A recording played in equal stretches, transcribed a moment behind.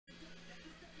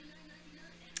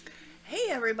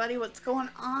everybody, what's going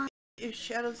on? Is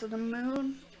Shadows of the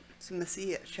Moon. It's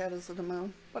Missy at Shadows of the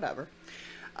Moon. Whatever.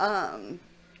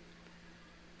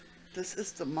 This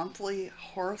is the monthly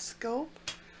horoscope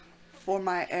for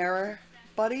my air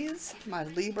buddies, my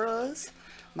Libras,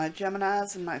 my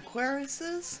Geminis, and my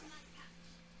Aquariuses.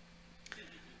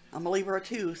 I'm a Libra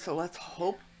too, so let's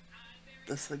hope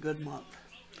this is a good month.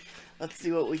 Let's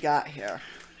see what we got here.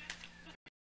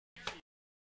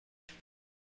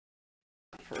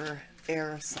 For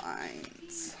air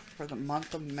signs for the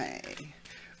month of May.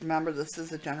 Remember, this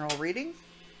is a general reading,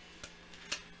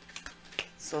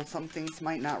 so some things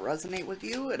might not resonate with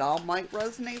you. It all might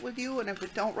resonate with you, and if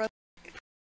it don't resonate,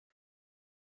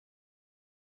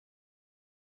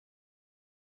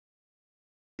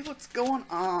 what's going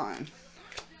on?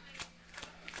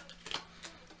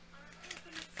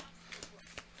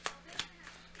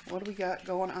 What do we got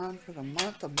going on for the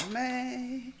month of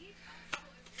May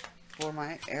for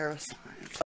my air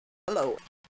signs? Hello.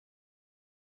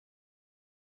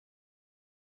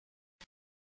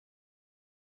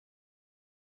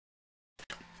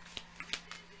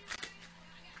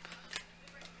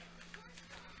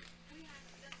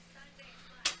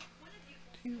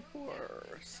 Two,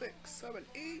 4, 6, 7,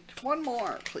 8. One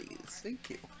more, please.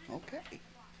 Thank you. Okay.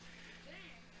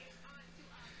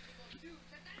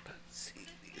 Let's see.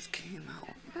 These came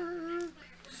out first.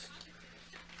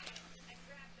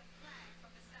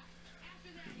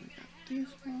 And we got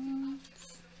these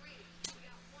ones.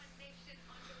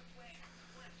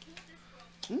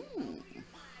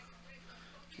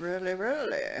 Really,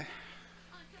 really.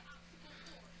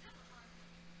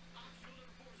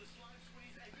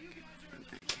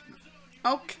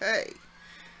 Okay,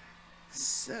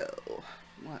 so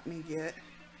let me get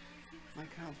my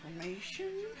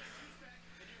confirmation.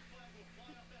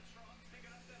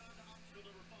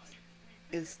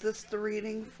 Is this the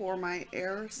reading for my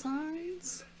air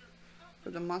signs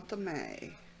for the month of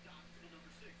May?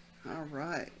 All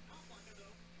right.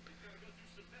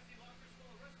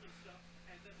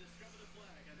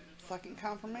 Second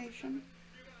confirmation.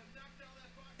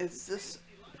 Is this...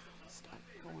 Stop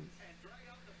going.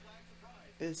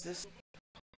 Is this...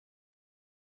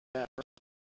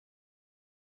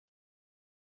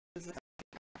 Is it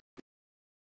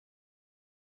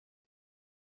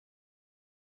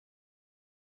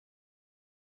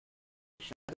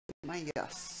my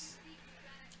yes?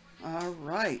 All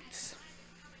right.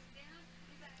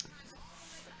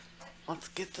 Let's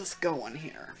get this going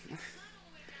here.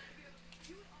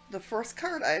 The first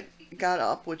card I got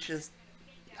up, which is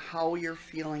how you're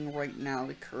feeling right now,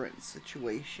 the current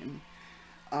situation.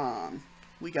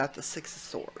 We got the Six of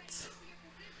Swords.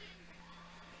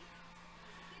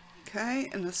 Okay,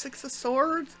 and the Six of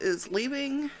Swords is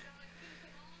leaving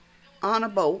on a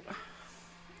boat,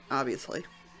 obviously.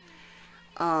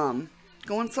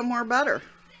 Going somewhere better.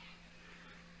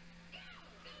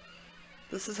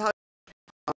 This is how...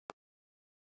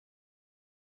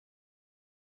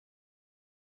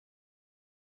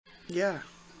 Yeah.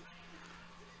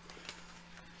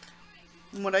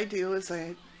 And what I do is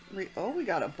oh, we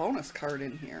got a bonus card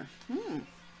in here.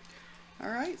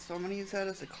 Alright, so I'm going to use that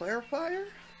as a clarifier.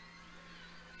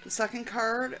 The second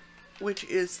card, which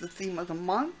is the theme of the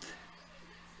month,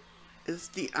 is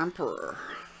the Emperor.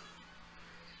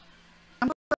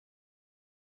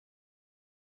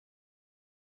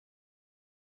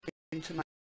 Into my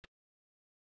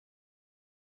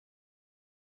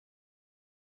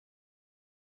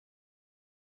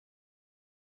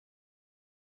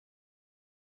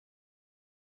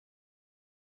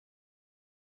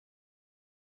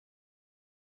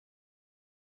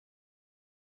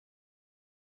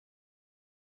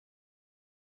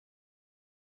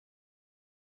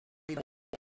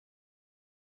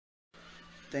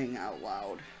thing out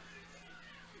loud.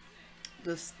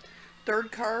 This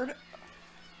third card,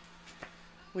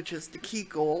 which is the key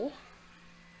goal,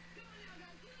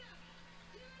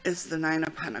 is the Nine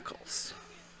of Pentacles.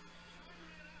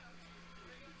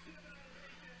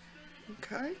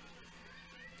 Okay.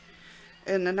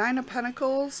 And the Nine of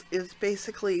Pentacles is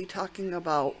basically talking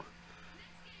about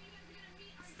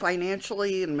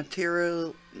financially and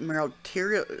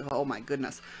oh my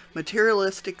goodness,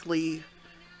 materialistically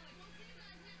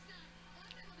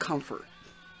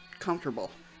comfortable.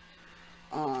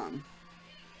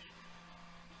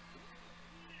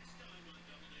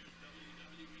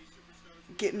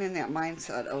 Getting in that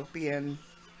mindset of being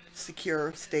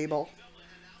secure, stable.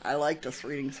 I like this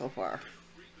reading so far.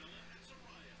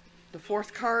 The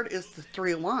fourth card is the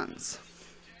Three of Wands.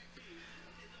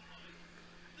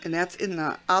 And that's in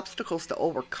the obstacles to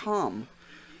overcome.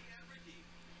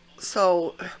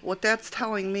 So what that's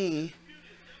telling me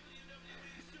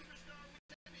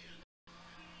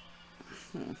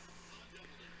Hmm.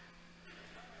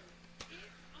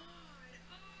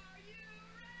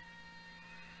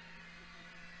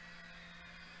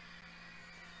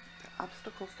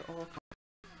 Obstacles to overcome.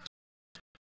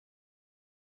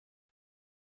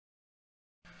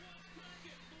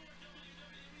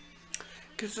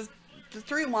 Because the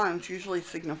Three of Wands usually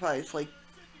signifies like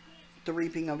the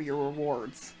reaping of your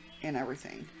rewards and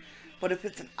everything. But if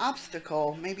it's an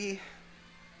obstacle, maybe.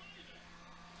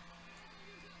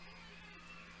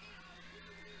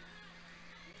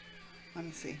 Let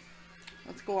me see.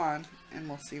 Let's go on and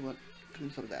we'll see what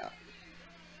comes of that.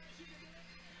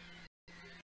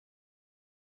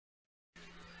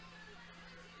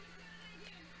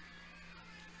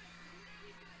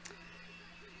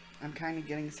 I'm kind of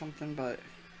getting something, but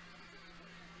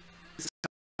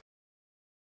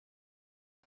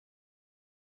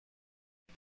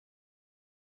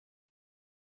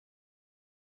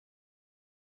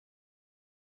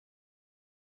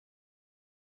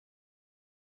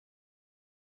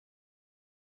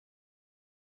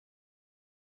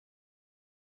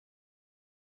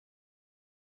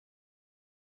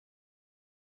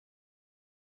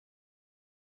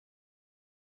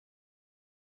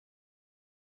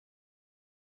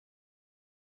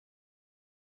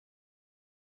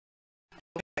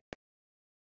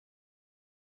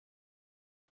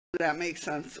that makes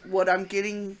sense. What I'm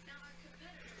getting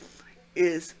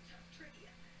is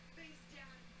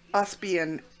us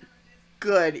being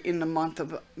good in the month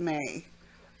of May.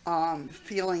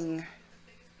 Feeling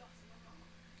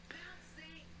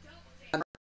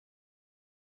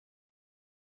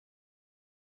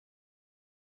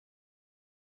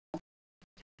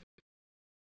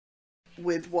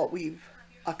with what we've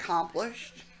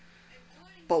accomplished,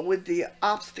 but with the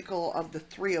obstacle of the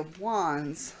Three of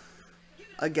Wands,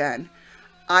 again,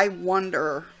 I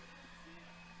wonder.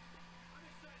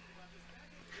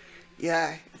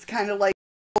 Yeah, it's kind of like.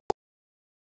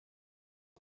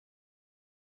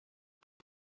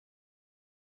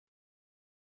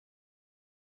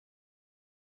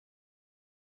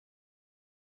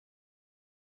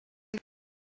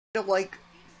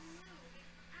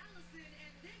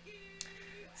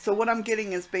 So what I'm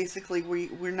getting is basically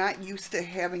we're not used to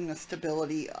having the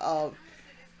stability of,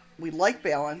 we like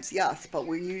balance, yes, but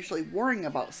we're usually worrying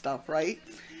about stuff, right?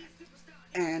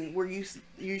 And we're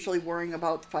usually worrying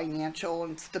about financial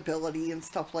and stability and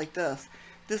stuff like this.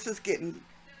 This is getting,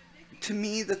 to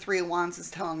me, the Three of Wands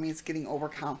is telling me it's getting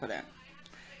overconfident.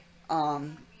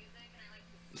 Um,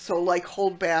 so like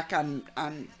hold back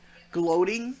on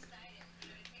gloating,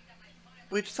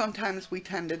 which sometimes we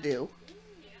tend to do.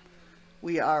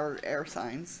 We are air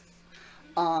signs.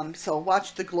 So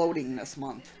watch the gloating this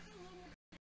month.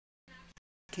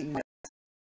 King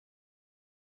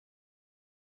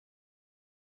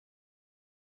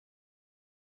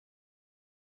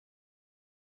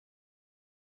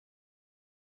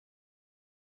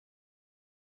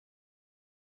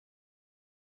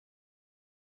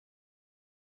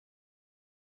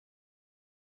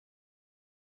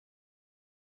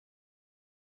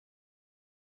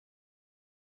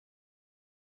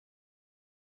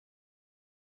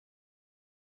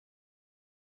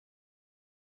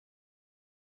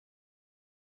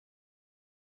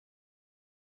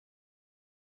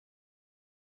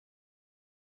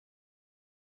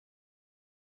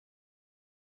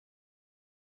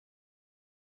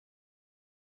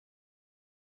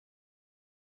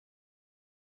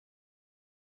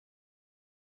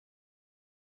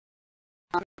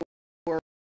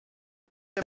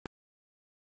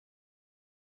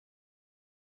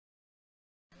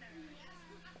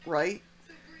right?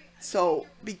 So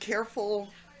be careful.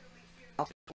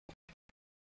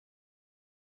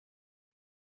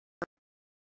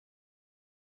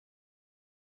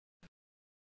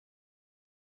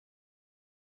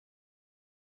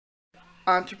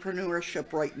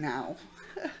 Entrepreneurship right now,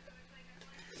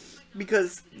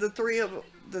 because the Three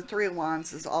of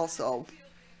Wands is also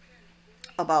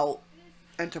about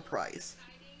enterprise.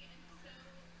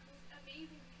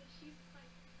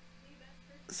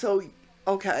 So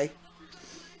okay,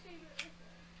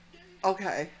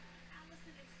 okay.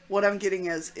 What I'm getting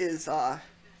is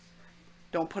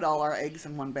don't put all our eggs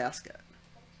in one basket.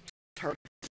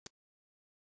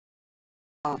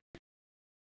 Um,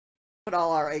 put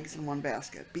all our eggs in one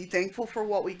basket. Be thankful for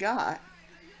what we got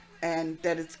and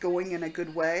that it's going in a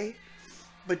good way,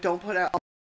 but don't put out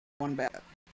one basket.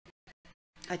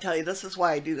 I tell you, this is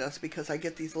why I do this, because I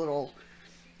get these little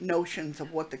notions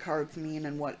of what the cards mean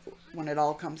and what when it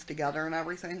all comes together and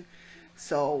everything.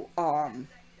 So,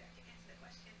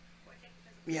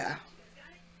 yeah.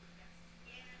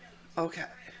 Okay.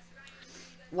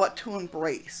 What to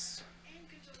embrace?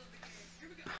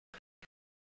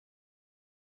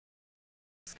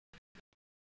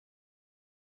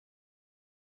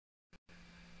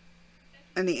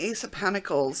 And the Ace of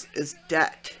Pentacles is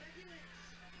debt.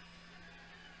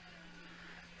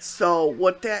 So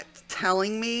what that's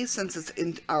telling me, since it's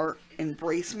in our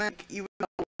embracement, even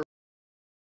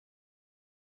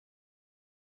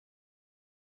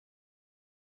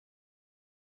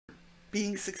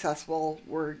being successful,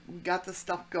 we got the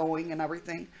stuff going and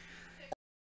everything.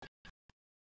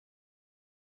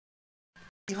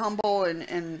 Be humble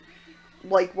and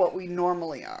like what we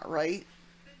normally are, right?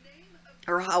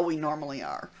 Or how we normally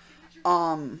are.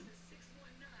 Um,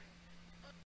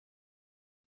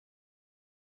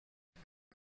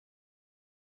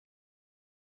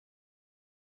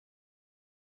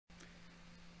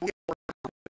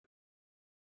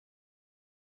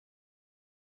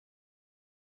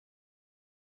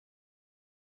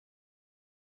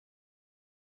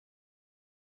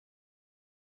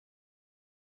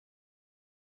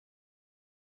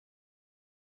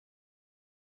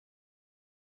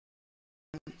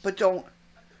 but don't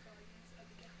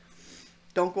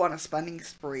go on a spending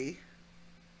spree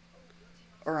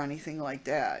or anything like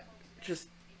that. Just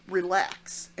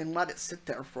relax and let it sit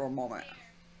there for a moment,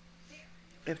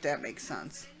 if that makes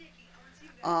sense.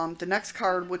 The next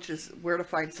card, which is where to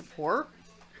find support,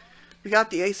 we got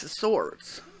the Ace of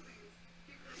Swords.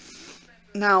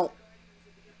 Now,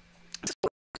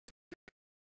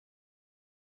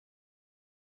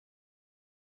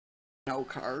 no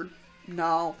card.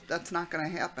 No, that's not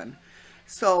going to happen.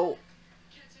 So,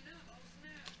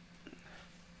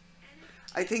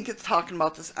 I think it's talking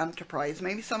about this enterprise.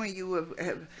 Maybe some of you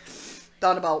have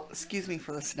thought about, excuse me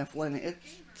for the sniffling, it's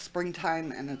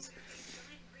springtime and it's,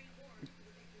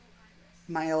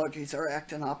 my allergies are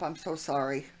acting up. I'm so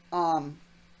sorry.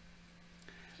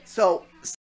 So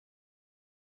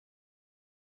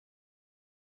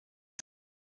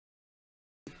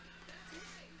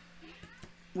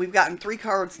we've gotten 3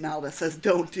 cards now that says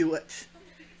don't do it.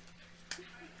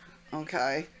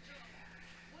 Okay.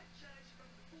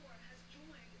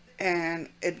 And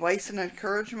advice and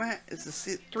encouragement is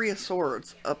the 3 of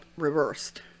Swords up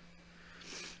reversed.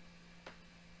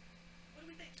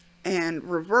 And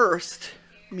reversed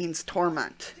means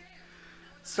torment.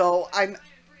 So I'm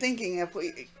thinking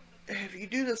if you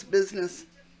do this business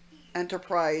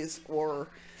enterprise or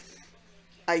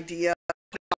idea,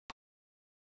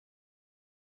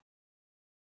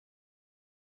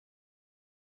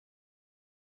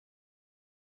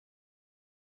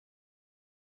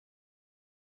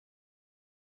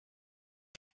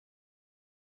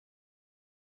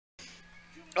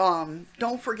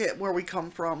 don't forget where we come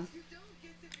from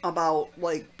about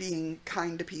like being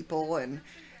kind to people and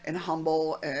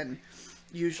humble and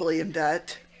usually in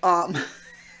debt.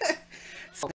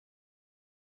 So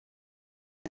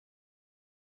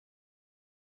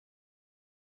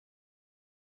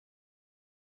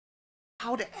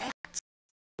how to act.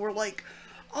 We're like,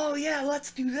 oh yeah,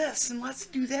 let's do this and let's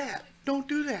do that. Don't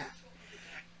do that.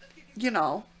 You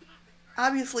know,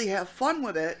 obviously have fun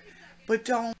with it, but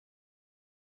don't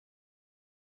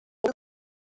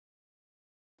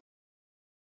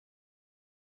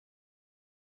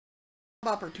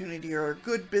opportunity or a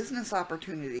good business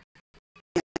opportunity.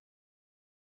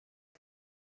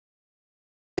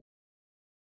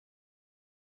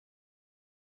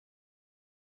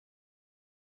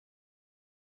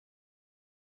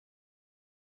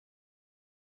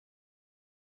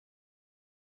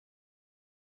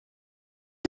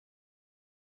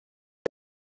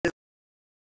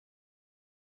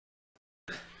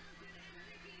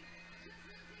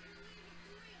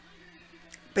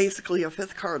 Basically, a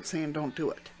 5th card saying don't do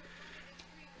it.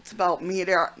 It's about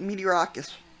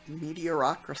meteorocracy.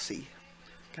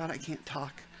 God, I can't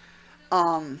talk.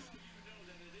 Um,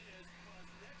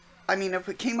 I mean, if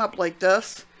it came up like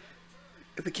this,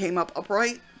 if it came up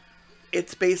upright,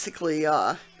 it's basically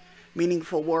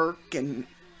meaningful work and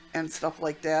stuff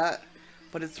like that,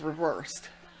 but it's reversed.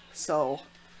 So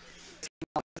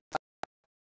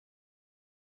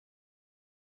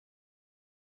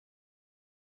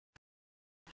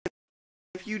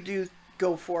if you do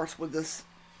go forth with this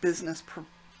business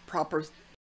proper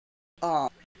uh,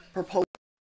 proposal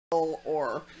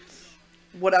or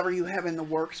whatever you have in the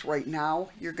works right now,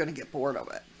 you're going to get bored of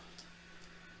it.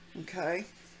 Okay,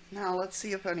 now let's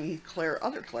see if any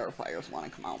other clarifiers want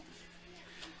to come out.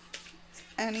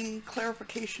 Any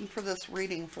clarification for this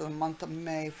reading for the month of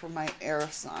May for my air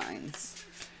signs?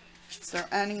 Is there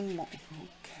any more?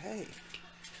 Okay.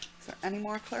 Is there any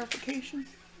more clarification?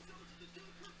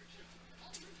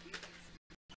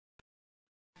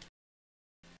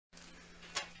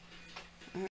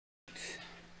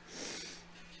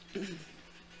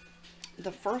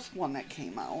 The first one that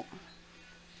came out.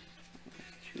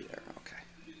 There's 2 there. Okay.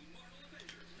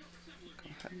 Go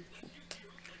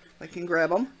I can grab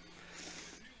them.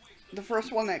 The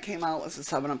first one that came out was the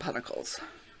Seven of Pentacles.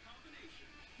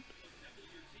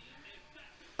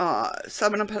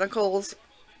 Seven of Pentacles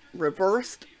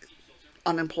reversed,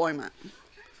 unemployment.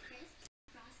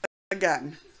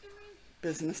 Again,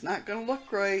 business not going to look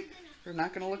great. Or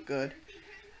not going to look good.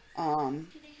 The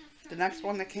next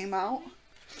one that came out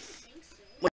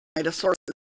was Knight of Swords.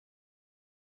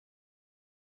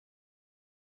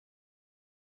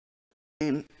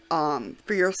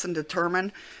 Fierce and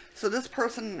determined. So this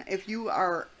person, if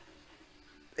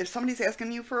somebody's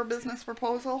asking you for a business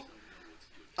proposal,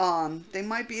 they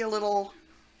might be a little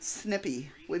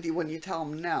snippy with you when you tell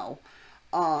them no.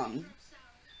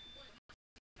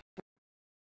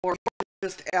 Or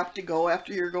just apt to go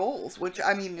after your goals, which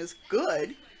I mean is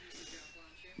good.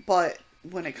 But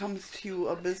when it comes to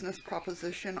a business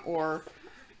proposition or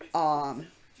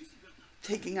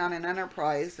taking on an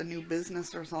enterprise, a new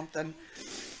business or something,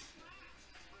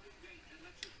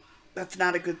 that's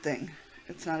not a good thing.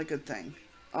 It's not a good thing.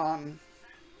 I'm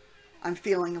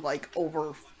feeling like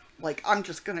I'm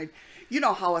just gonna, you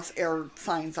know how us air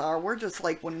signs are. We're just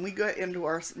like, when we get into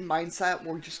our mindset,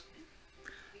 we're just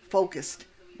focused.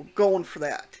 We're going for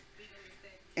that.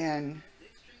 And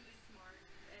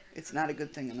it's not a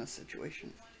good thing in this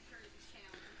situation.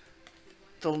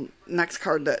 The next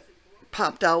card that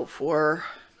popped out for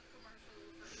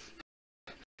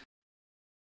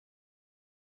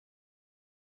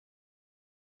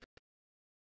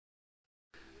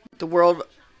the World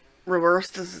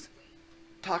reversed is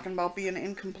talking about being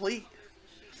incomplete.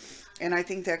 And I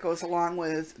think that goes along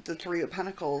with the Three of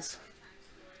Pentacles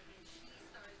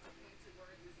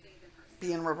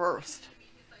being reversed.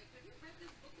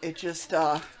 It just,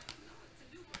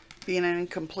 being an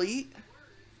incomplete,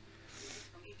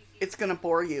 it's going to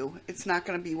bore you. It's not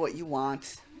going to be what you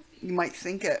want. You might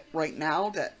think it right now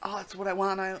that, oh, it's what I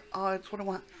want. It's what I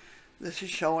want. This is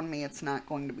showing me it's not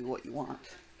going to be what you want.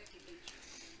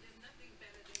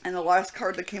 And the last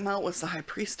card that came out was the High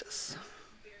Priestess.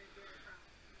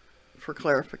 For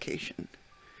clarification.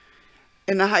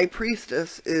 And the High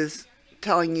Priestess is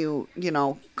telling you,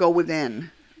 go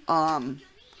within.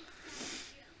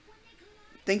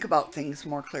 Think about things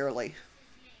more clearly.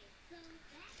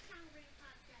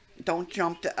 Don't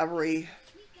jump to every,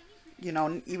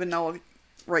 even though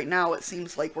right now it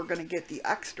seems like we're going to get the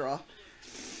extra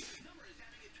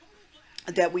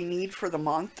that we need for the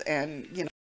month, and,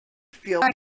 feel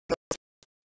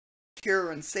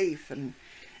secure and safe and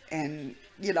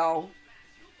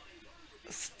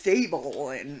stable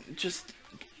and just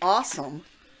awesome.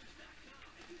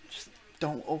 Just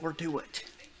don't overdo it.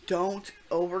 Don't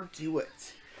overdo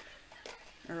it.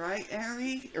 Alright,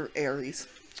 Aries? It's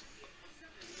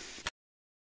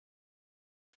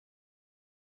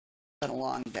been a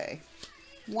long day.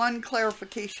 One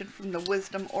clarification from the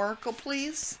Wisdom Oracle,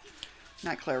 please.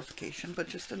 Not clarification, but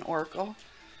just an oracle.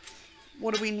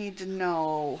 What do we need to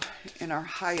know in our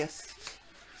highest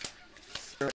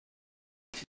spirit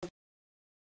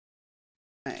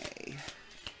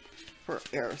for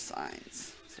air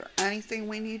signs? Is there anything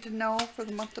we need to know for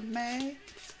the month of May?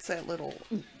 It's that little...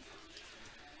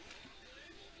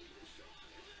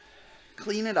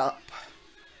 Clean it up.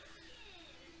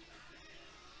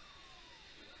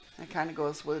 That kind of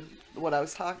goes with what I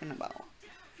was talking about.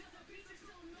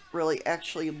 Really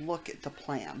actually look at the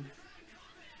plan.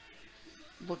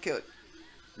 Look at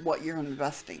what you're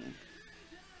investing.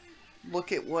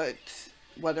 Look at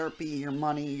whether it be your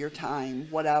money, your time,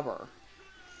 whatever.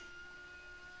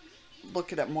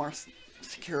 Look at it more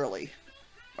securely.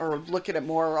 Or look at it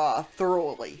more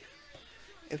thoroughly,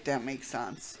 if that makes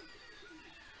sense.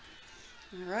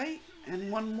 Alright, and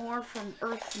one more from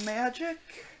Earth Magic.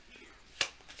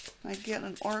 I get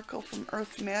an oracle from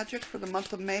Earth Magic for the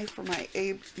month of May for my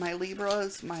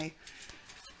Libras, my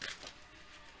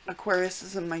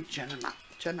Aquariuses, and my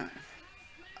Gemini.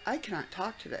 I cannot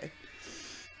talk today.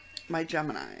 My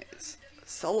Geminis.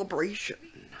 Celebration.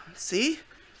 See?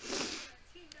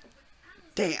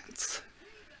 Dance.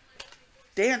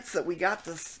 Dance that we got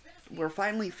this. We're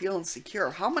finally feeling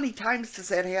secure. How many times does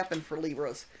that happen for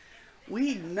Libras?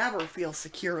 We never feel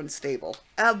secure and stable.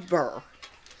 Ever.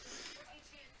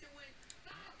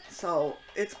 So,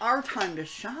 it's our time to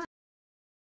shine.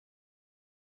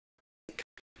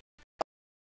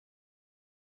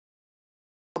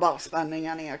 About spending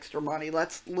any extra money.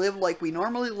 Let's live like we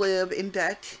normally live, in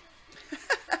debt.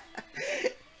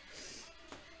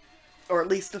 Or at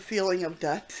least the feeling of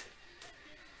debt.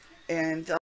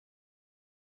 And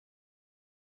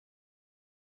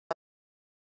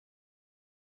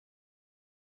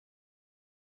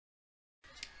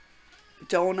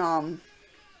don't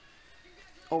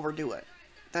overdo it.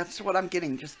 That's what I'm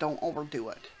getting. Just don't overdo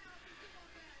it.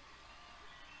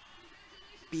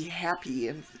 Be happy.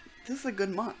 And this is a good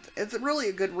month. It's really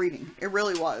a good reading. It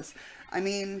really was. I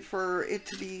mean, for it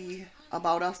to be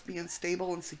about us being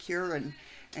stable and secure and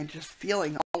just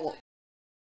feeling all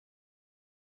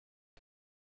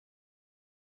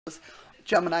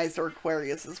Geminis or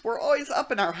Aquariuses, we're always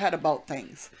up in our head about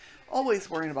things. Always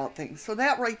worrying about things. So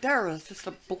that right there is just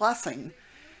a blessing.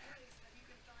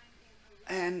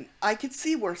 And I could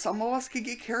see where some of us could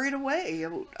get carried away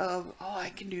of, oh, I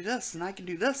can do this, and I can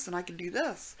do this, and I can do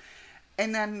this.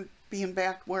 And then being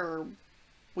back where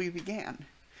we began,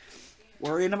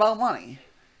 worrying about money.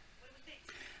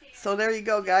 So there you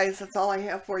go, guys. That's all I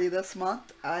have for you this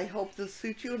month. I hope this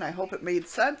suits you, and I hope it made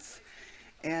sense.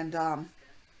 And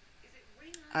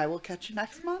I will catch you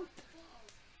next month.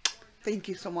 Thank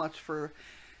you so much for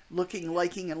looking,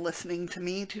 liking, and listening to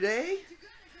me today.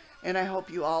 And I hope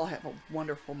you all have a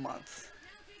wonderful month.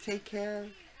 Take care.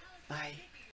 Bye.